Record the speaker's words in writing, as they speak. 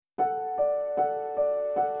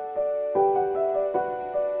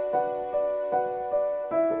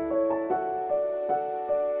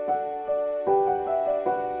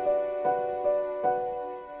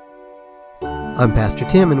I'm Pastor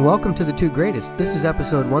Tim, and welcome to The Two Greatest. This is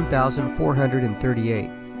episode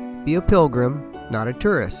 1438. Be a pilgrim, not a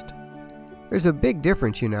tourist. There's a big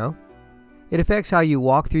difference, you know. It affects how you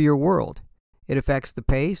walk through your world. It affects the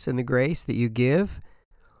pace and the grace that you give,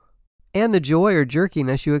 and the joy or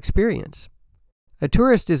jerkiness you experience. A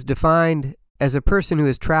tourist is defined as a person who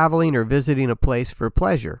is traveling or visiting a place for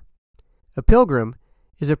pleasure. A pilgrim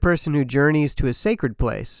is a person who journeys to a sacred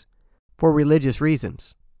place for religious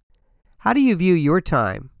reasons. How do you view your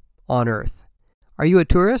time on earth? Are you a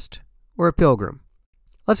tourist or a pilgrim?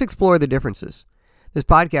 Let's explore the differences. This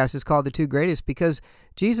podcast is called The Two Greatest because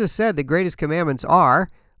Jesus said the greatest commandments are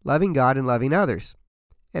loving God and loving others.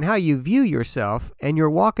 And how you view yourself and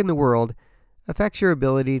your walk in the world affects your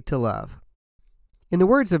ability to love. In the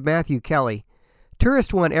words of Matthew Kelly,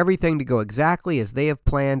 tourists want everything to go exactly as they have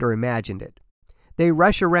planned or imagined it. They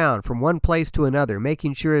rush around from one place to another,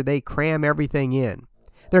 making sure they cram everything in.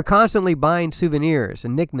 They're constantly buying souvenirs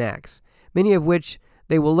and knickknacks, many of which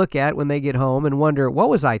they will look at when they get home and wonder, what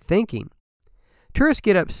was I thinking? Tourists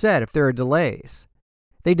get upset if there are delays.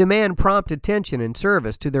 They demand prompt attention and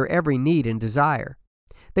service to their every need and desire.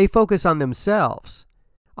 They focus on themselves,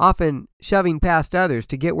 often shoving past others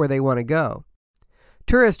to get where they want to go.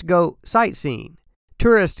 Tourists go sightseeing.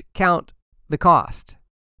 Tourists count the cost.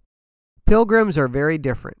 Pilgrims are very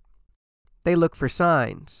different. They look for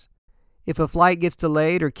signs. If a flight gets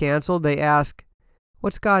delayed or canceled, they ask,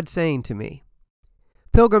 what's God saying to me?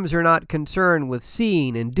 Pilgrims are not concerned with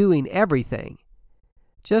seeing and doing everything,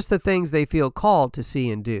 just the things they feel called to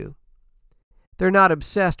see and do. They're not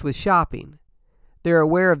obsessed with shopping. They're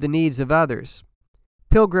aware of the needs of others.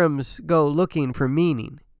 Pilgrims go looking for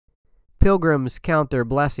meaning. Pilgrims count their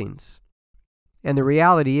blessings. And the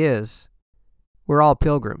reality is, we're all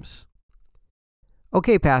pilgrims.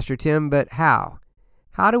 Okay, Pastor Tim, but how?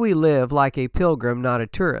 How do we live like a pilgrim, not a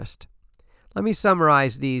tourist? Let me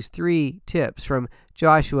summarize these 3 tips from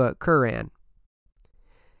Joshua Curran.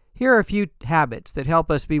 Here are a few habits that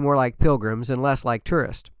help us be more like pilgrims and less like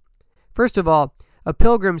tourists. First of all, a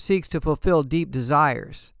pilgrim seeks to fulfill deep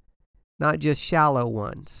desires, not just shallow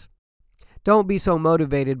ones. Don't be so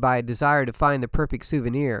motivated by a desire to find the perfect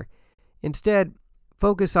souvenir. Instead,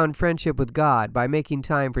 focus on friendship with God by making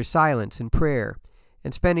time for silence and prayer,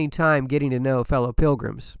 and spending time getting to know fellow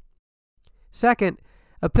pilgrims. Second,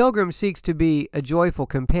 a pilgrim seeks to be a joyful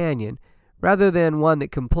companion rather than one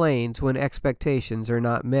that complains when expectations are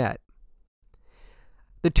not met.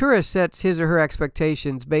 The tourist sets his or her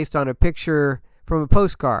expectations based on a picture from a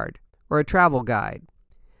postcard or a travel guide.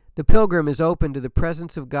 The pilgrim is open to the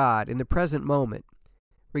presence of God in the present moment,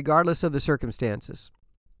 regardless of the circumstances.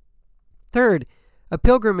 Third, a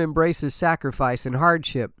pilgrim embraces sacrifice and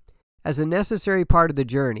hardship as a necessary part of the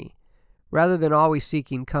journey, rather than always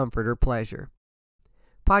seeking comfort or pleasure.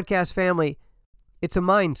 Podcast family, it's a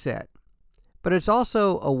mindset, but it's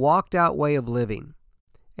also a walked-out way of living.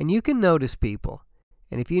 And you can notice people.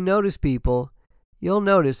 And if you notice people, you'll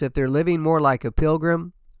notice if they're living more like a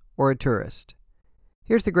pilgrim or a tourist.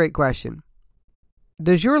 Here's the great question.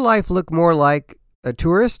 Does your life look more like a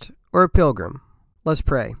tourist or a pilgrim? Let's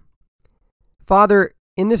pray. Father,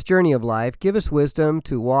 in this journey of life, give us wisdom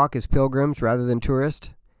to walk as pilgrims rather than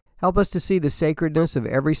tourists. Help us to see the sacredness of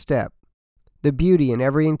every step, the beauty in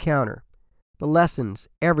every encounter, the lessons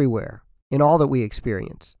everywhere in all that we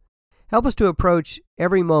experience. Help us to approach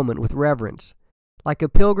every moment with reverence, like a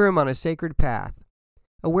pilgrim on a sacred path,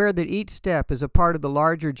 aware that each step is a part of the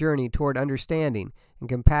larger journey toward understanding and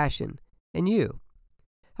compassion and you.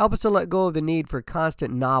 Help us to let go of the need for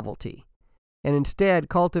constant novelty, and instead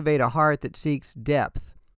cultivate a heart that seeks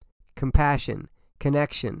depth, compassion,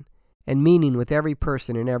 connection, and meaning with every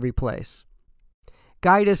person in every place.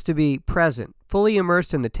 Guide us to be present, fully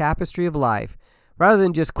immersed in the tapestry of life, rather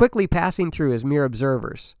than just quickly passing through as mere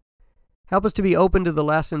observers. Help us to be open to the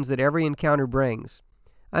lessons that every encounter brings,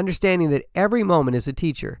 understanding that every moment is a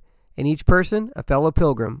teacher, and each person a fellow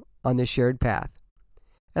pilgrim on this shared path.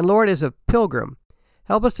 And Lord, as a pilgrim,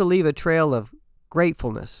 help us to leave a trail of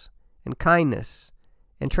gratefulness and kindness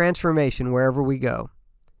and transformation wherever we go.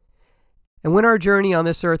 And when our journey on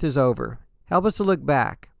this earth is over, help us to look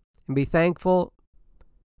back and be thankful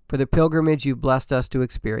for the pilgrimage you've blessed us to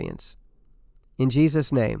experience. In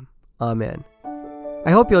Jesus' name, amen. I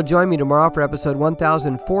hope you'll join me tomorrow for episode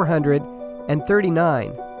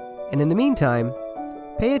 1439. And in the meantime,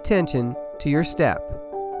 pay attention to your step,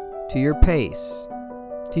 to your pace,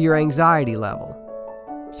 to your anxiety level,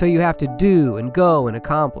 so you have to do and go and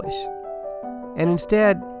accomplish. And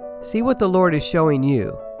instead, see what the Lord is showing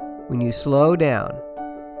you when you slow down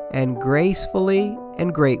and gracefully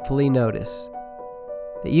and gratefully notice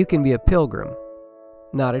that you can be a pilgrim,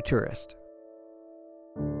 not a tourist.